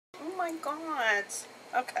my god.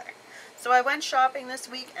 Okay. So I went shopping this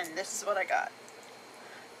week and this is what I got.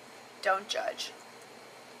 Don't judge.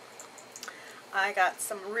 I got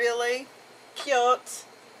some really cute,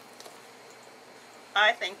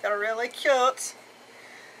 I think they're really cute.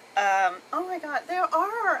 Oh my god, there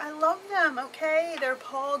are! I love them, okay? They're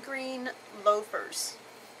Paul Green loafers.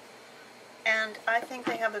 And I think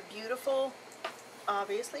they have a beautiful,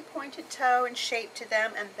 obviously pointed toe and shape to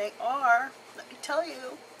them, and they are, let me tell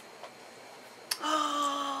you,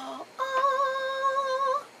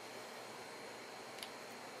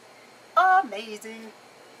 amazing.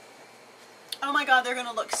 Oh my god, they're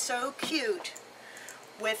gonna look so cute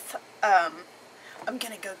with, I'm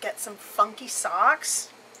gonna go get some funky socks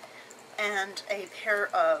and a pair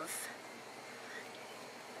of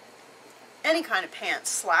any kind of pants,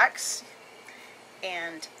 slacks,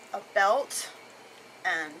 and a belt,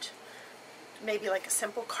 and maybe like a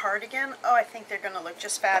simple cardigan. Oh, I think they're gonna look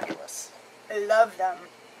just fabulous. I love them.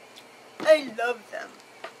 I love them.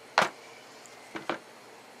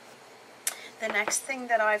 The next thing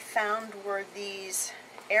that I found were these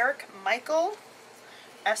Eric Michael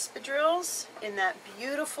espadrilles in that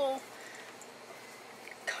beautiful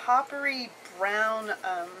coppery brown,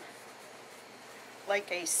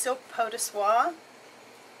 like a silk pot de soie,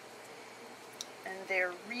 and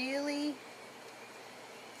they're really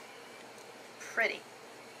pretty.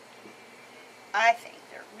 I think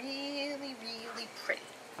they're really, really pretty.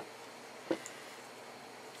 I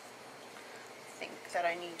think that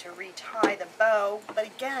I need to retie the bow, but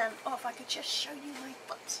again, oh, if I could just show you my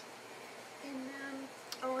foot in them.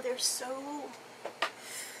 Oh, they're so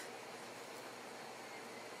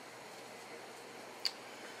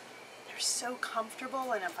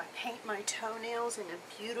comfortable, and if I paint my toenails in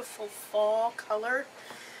a beautiful fall color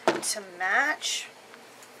to match,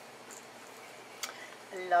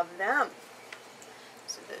 I love them.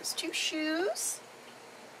 So those two shoes,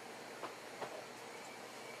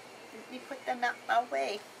 let me put them out my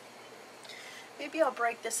way. Maybe I'll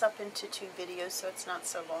break this up into 2 videos so it's not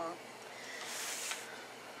so long.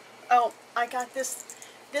 Oh, I got this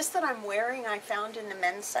that I'm wearing I found in the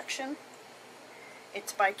men's section.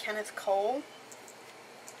 It's by Kenneth Cole,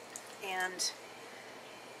 and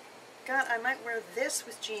God, I might wear this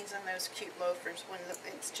with jeans and those cute loafers when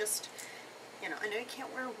it's just, you know, I know you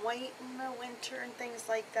can't wear white in the winter and things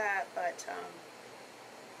like that, but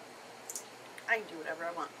I can do whatever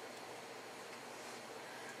I want.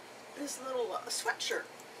 This little sweatshirt,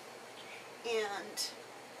 and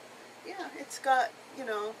yeah, it's got, you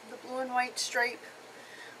know, the blue and white stripe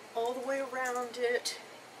all the way around it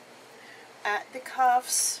at the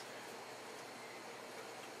cuffs,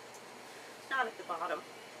 not at the bottom.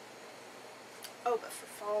 Oh, but for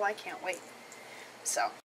fall, I can't wait. So,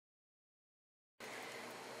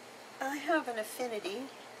 I have an affinity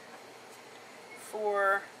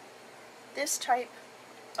for this type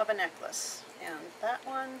of a necklace, and that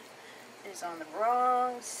one is on the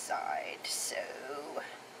wrong side, so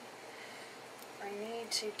I need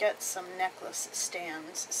to get some necklace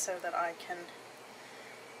stands so that I can,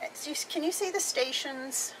 can you see the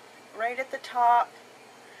stations right at the top?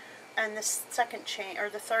 And the second chain, or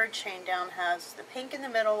the third chain down, has the pink in the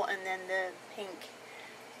middle, and then the pink,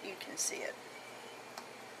 you can see it.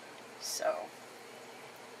 So,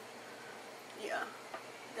 yeah,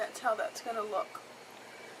 that's how that's going to look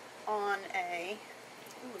on a,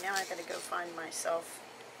 ooh, now I gotta go find myself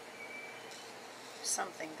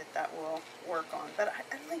something that will work on. But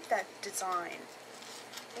I like that design.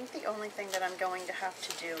 I think the only thing that I'm going to have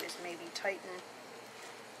to do is maybe tighten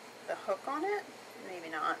the hook on it. Maybe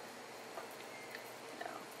not. No.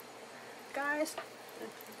 Guys,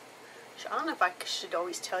 I don't know if I should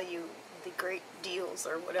always tell you the great deals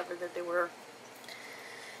or whatever that they were.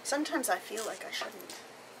 Sometimes I feel like I shouldn't.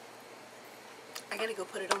 I gotta go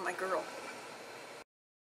put it on my girl.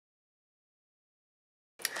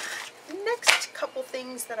 Next couple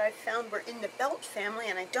things that I found were in the belt family,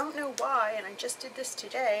 and I don't know why, and I just did this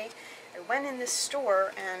today. I went in this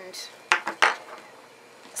store and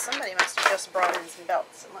somebody must have just brought in some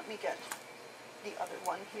belts, and let me get the other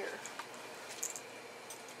one here.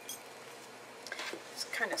 It's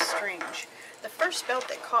kind of strange. The first belt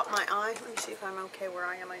that caught my eye, let me see if I'm okay where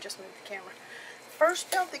I am, I just moved the camera.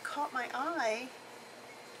 First belt that caught my eye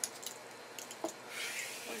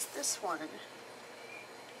was this one.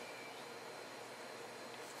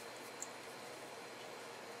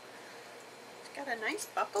 It's got a nice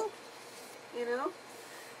buckle, you know.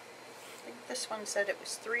 I think this one said it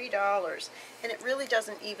was $3, and it really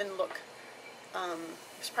doesn't even look,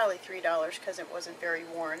 it's probably $3 because it wasn't very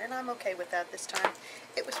worn, and I'm okay with that this time.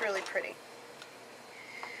 It was really pretty.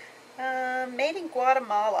 Made in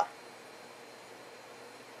Guatemala.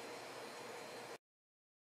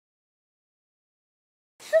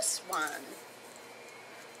 this one.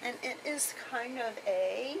 And it is kind of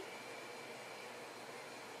a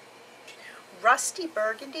rusty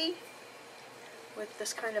burgundy with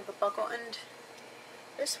this kind of a buckle. And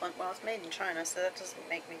this one, well, it's made in China, so that doesn't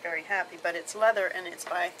make me very happy, but it's leather and it's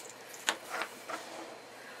by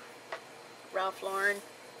Ralph Lauren.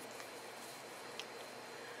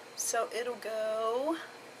 So it'll go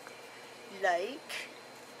like,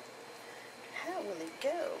 how will it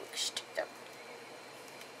go?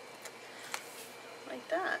 Like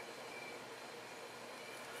that.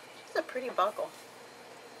 It's a pretty buckle.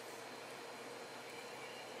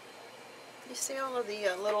 You see all of the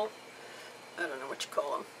little, I don't know what you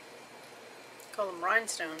call them. Call them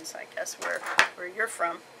rhinestones, I guess, where you're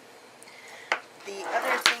from. The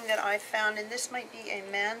other thing that I found, and this might be a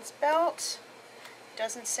man's belt.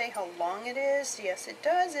 Doesn't say how long it is. Yes, it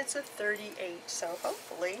does. It's a 38. So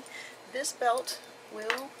hopefully this belt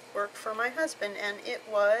will work for my husband. And it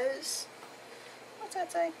was, what's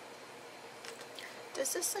that say?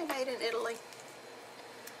 Does this say made in Italy?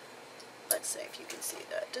 Let's see if you can see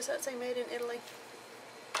that. Does that say made in Italy?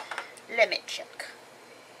 Let me check.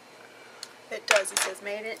 It does. It says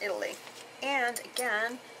made in Italy. And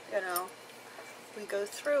again, you know, we go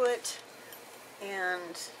through it,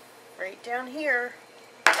 and right down here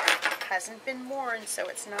hasn't been worn, so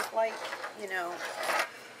it's not like, you know,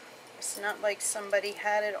 it's not like somebody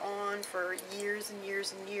had it on for years and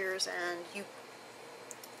years and years, and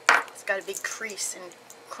it's got a big crease and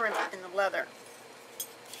crimp in the leather.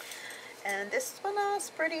 And this one I was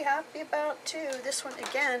pretty happy about too. This one,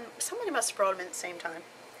 again, somebody must have brought them in at the same time.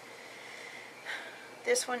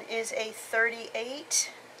 This one is a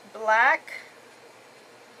 38 black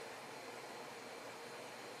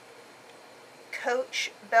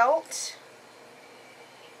Coach belt.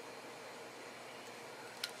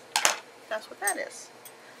 That's what that is.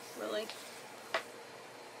 Really.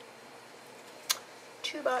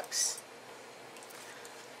 $2.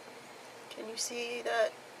 Can you see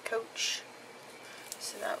that? Coach.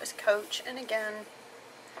 So that was Coach. And again,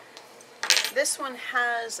 this one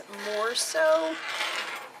has more so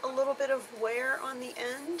a little bit of wear on the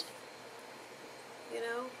end, you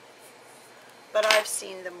know, but I've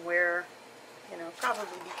seen them wear, you know,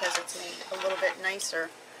 probably because it's made a little bit nicer.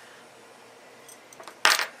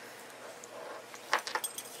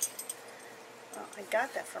 Well, I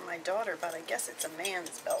got that for my daughter, but I guess it's a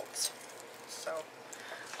man's belt, so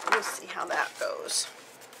we'll see how that goes.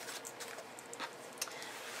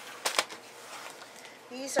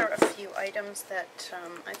 These are a few items that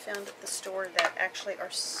I found at the store that actually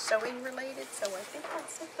are sewing related, so I think I'll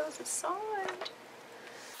set those aside. And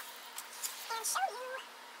show you.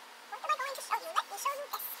 What am I going to show you? Let me show you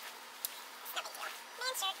this. It's no big deal.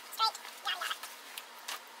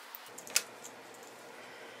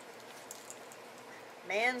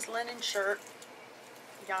 Man's shirt, straight, yada yada. Man's linen shirt,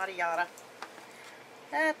 yada yada.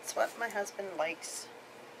 That's what my husband likes.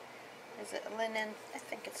 Is it linen? I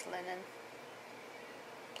think it's linen.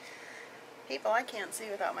 People, I can't see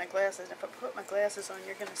without my glasses. If I put my glasses on,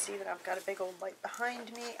 you're going to see that I've got a big old light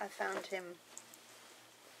behind me. I found him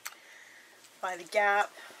by the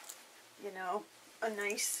Gap, you know, a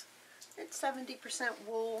nice, it's 70%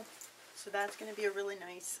 wool, so that's going to be a really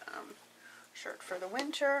nice shirt for the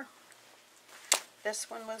winter. This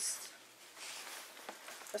one's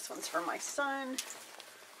for my son.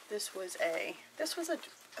 This was a I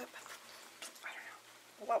don't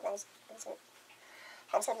know, what was it?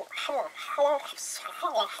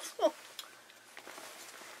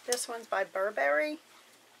 This one's by Burberry,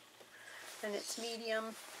 and it's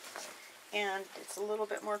medium, and it's a little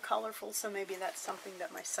bit more colorful, so maybe that's something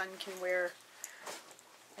that my son can wear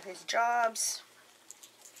at his jobs.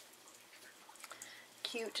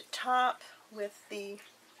 Cute top with the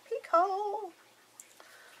peak hole.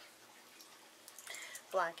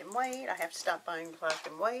 Black and white. I have to stop buying black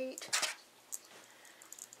and white.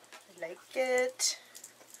 I like it.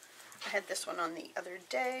 I had this one on the other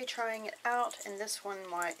day trying it out, and this one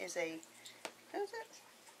is a, what is it?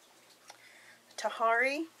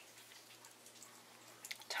 Tahari,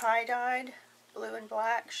 tie-dyed, blue and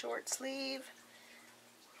black, short sleeve,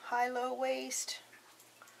 high-low waist,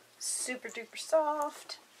 super duper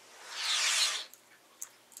soft.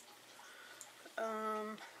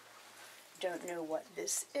 Don't know what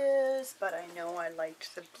this is, but I know I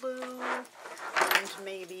liked the blue, and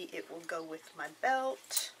maybe it will go with my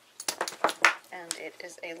belt. And it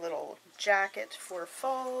is a little jacket for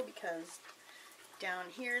fall, because down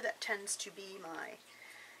here that tends to be my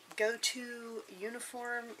go-to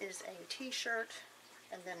uniform is a t-shirt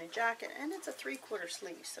and then a jacket, and it's a 3/4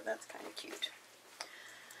 sleeve, so that's kind of cute.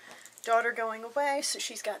 daughter going away, so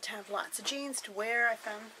she's got to have lots of jeans to wear. I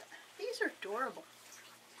found these are adorable.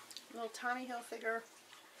 Little Tommy Hilfiger,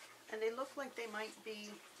 and they look like they might be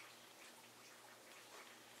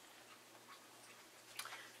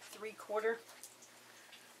 3/4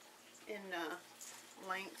 in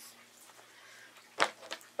length,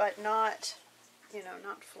 but not, you know,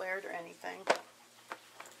 not flared or anything.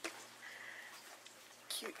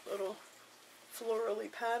 Cute little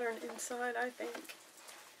florally pattern inside, I think.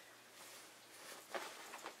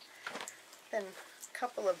 Then a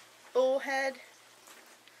couple of bullhead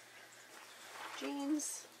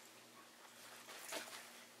jeans.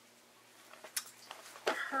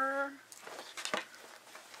 Her.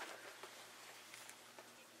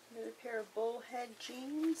 Another pair of bullhead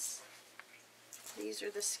jeans. These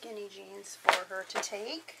are the skinny jeans for her to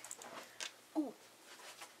take. Ooh.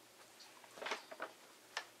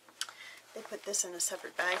 They put this in a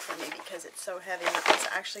separate bag for me because it's so heavy. I was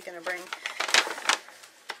actually going to bring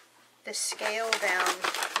the scale down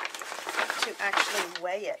to actually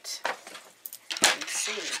weigh it and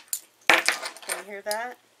see. Can you hear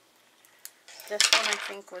that? This one I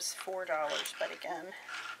think was $4, but again,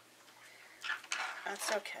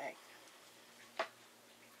 that's okay.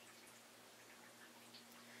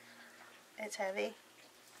 It's heavy.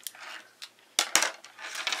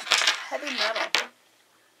 Heavy metal.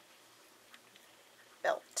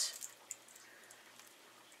 Belt.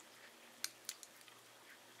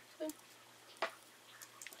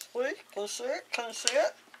 Wait, can you see it? Can you see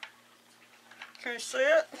it? Can you see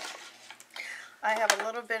it? I have a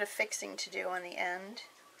little bit of fixing to do on the end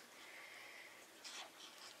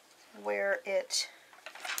where it,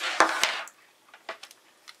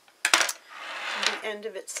 the end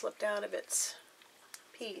of it slipped out of its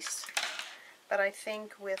piece. But I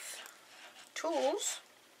think with tools,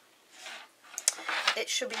 it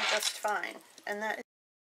should be just fine. And that is,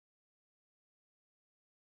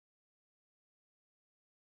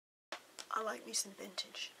 I like me some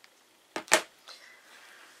vintage.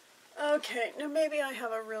 Okay, now maybe I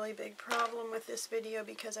have a really big problem with this video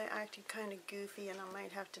because I acted kind of goofy and I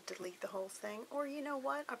might have to delete the whole thing. Or you know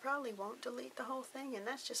what? I probably won't delete the whole thing, and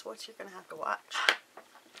that's just what you're going to have to watch.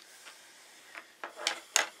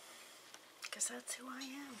 Because that's who I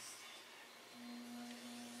am.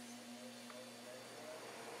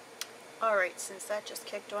 Alright, since that just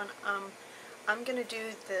kicked on, I'm going to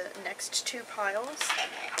do the next 2 piles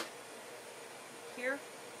here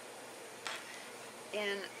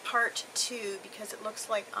in part 2 because it looks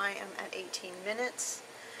like I am at 18 minutes.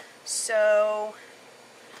 So,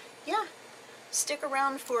 yeah, stick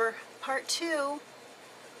around for part 2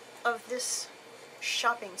 of this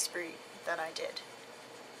shopping spree that I did.